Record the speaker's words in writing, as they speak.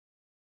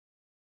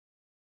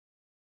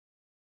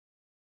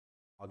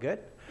All good?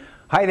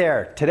 Hi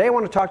there. Today I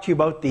want to talk to you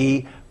about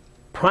the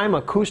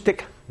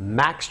Primacoustic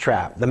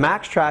MaxTrap. The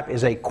MaxTrap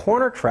is a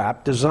corner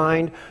trap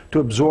designed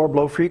to absorb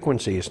low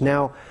frequencies.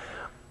 Now,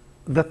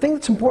 the thing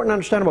that's important to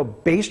understand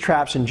about bass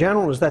traps in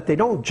general is that they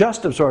don't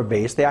just absorb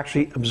bass, they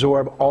actually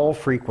absorb all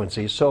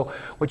frequencies. So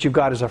what you've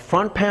got is a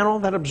front panel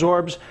that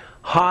absorbs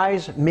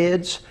highs,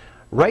 mids,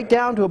 right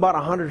down to about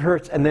 100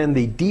 hertz, and then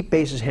the deep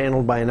bass is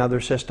handled by another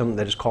system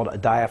that is called a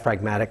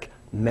diaphragmatic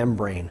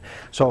membrane.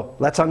 So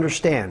let's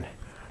understand.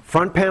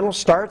 Front panel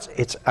starts,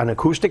 it's an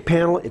acoustic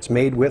panel, it's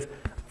made with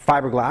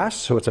fiberglass,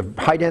 so it's a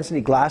high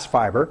density glass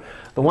fiber.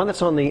 The one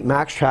that's on the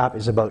MaxTrap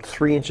is about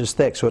 3 inches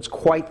thick, so it's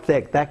quite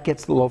thick. That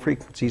gets the low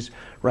frequencies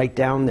right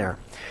down there.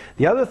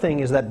 The other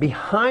thing is that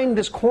behind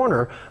this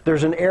corner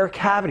there's an air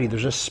cavity,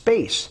 there's a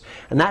space,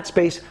 and that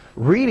space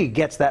really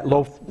gets that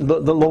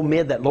the low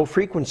mid, that low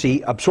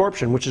frequency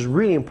absorption, which is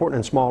really important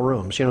in small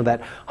rooms. You know, that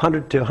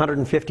 100 to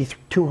 150,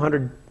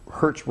 200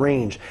 hertz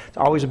range. It's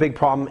always a big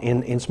problem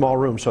in small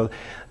rooms, so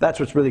that's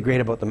what's really great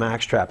about the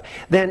MaxTrap.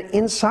 Then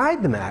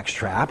inside the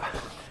MaxTrap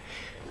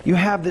you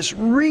have this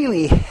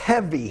really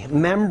heavy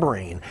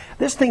membrane.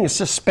 This thing is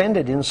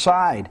suspended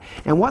inside,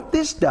 and what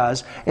this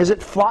does is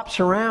it flops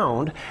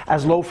around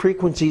as low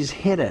frequencies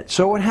hit it.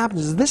 So what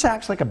happens is this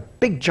acts like a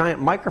big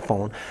giant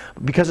microphone.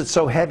 Because it's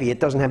so heavy, it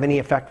doesn't have any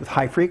effect with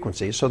high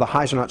frequencies, so the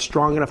highs are not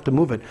strong enough to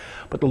move it,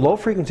 but the low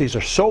frequencies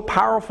are so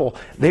powerful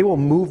they will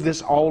move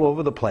this all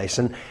over the place,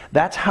 and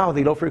that's how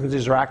the low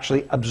frequencies are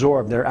actually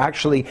absorbed. They're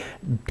actually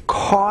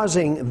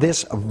causing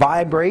this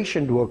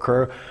vibration to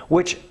occur,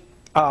 which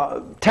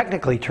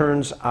technically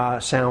turns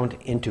sound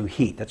into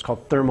heat. That's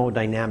called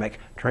thermodynamic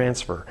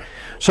transfer.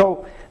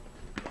 So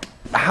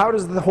how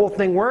does the whole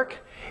thing work?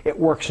 It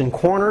works in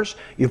corners.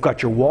 You've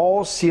got your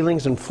walls,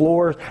 ceilings, and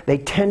floors. They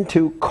tend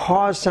to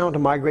cause sound to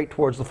migrate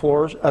towards the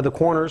floors, the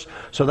corners.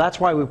 So that's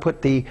why we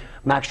put the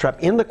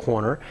MaxTrap in the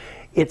corner.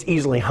 It's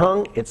easily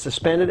hung, it's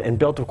suspended, and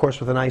built, of course,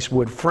 with a nice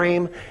wood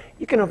frame.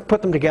 You can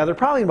put them together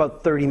probably in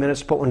about 30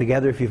 minutes to put one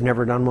together if you've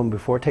never done one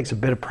before. It takes a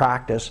bit of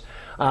practice,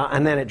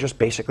 and then it just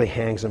basically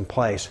hangs in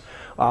place.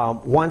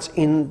 Once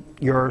in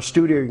your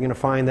studio, you're going to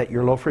find that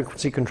your low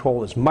frequency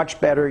control is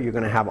much better. You're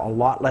going to have a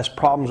lot less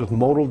problems with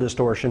modal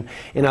distortion.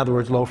 In other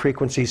words, low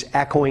frequencies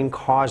echoing,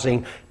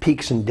 causing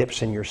peaks and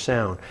dips in your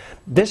sound.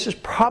 This is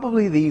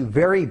probably the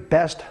very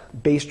best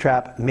bass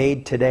trap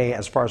made today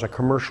as far as a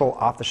commercial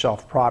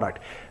off-the-shelf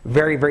product.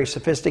 Very, very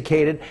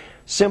sophisticated,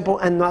 simple,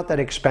 and not that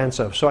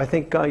expensive. So I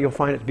think you'll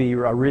find it to be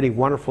a really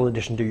wonderful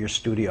addition to your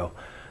studio,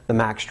 the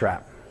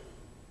MaxTrap.